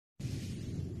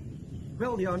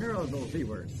Well, the honorable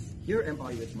viewers, here am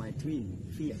I with my twin,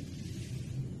 Fia.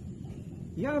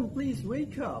 Jan, please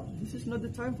wake up. This is not the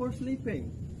time for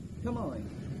sleeping. Come on.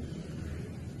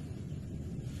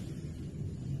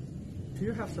 Do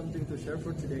you have something to share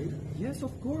for today? Yes,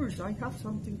 of course. I have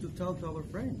something to tell to our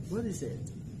friends. What is it?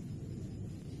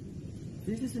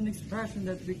 This is an expression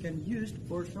that we can use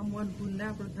for someone who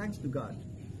never thanks to God.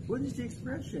 What is the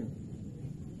expression?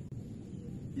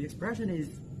 The expression is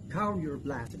count your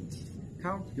blessings.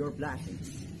 Count your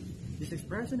blessings. This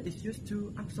expression is used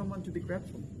to ask someone to be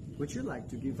grateful. Would you like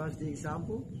to give us the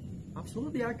example?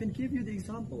 Absolutely, I can give you the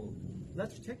example.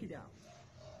 Let's check it out.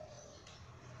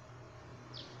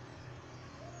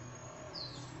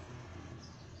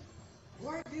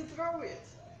 Why do you throw it?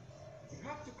 You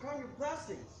have to count your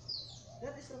blessings.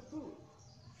 That is not food.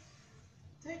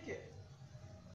 Take it.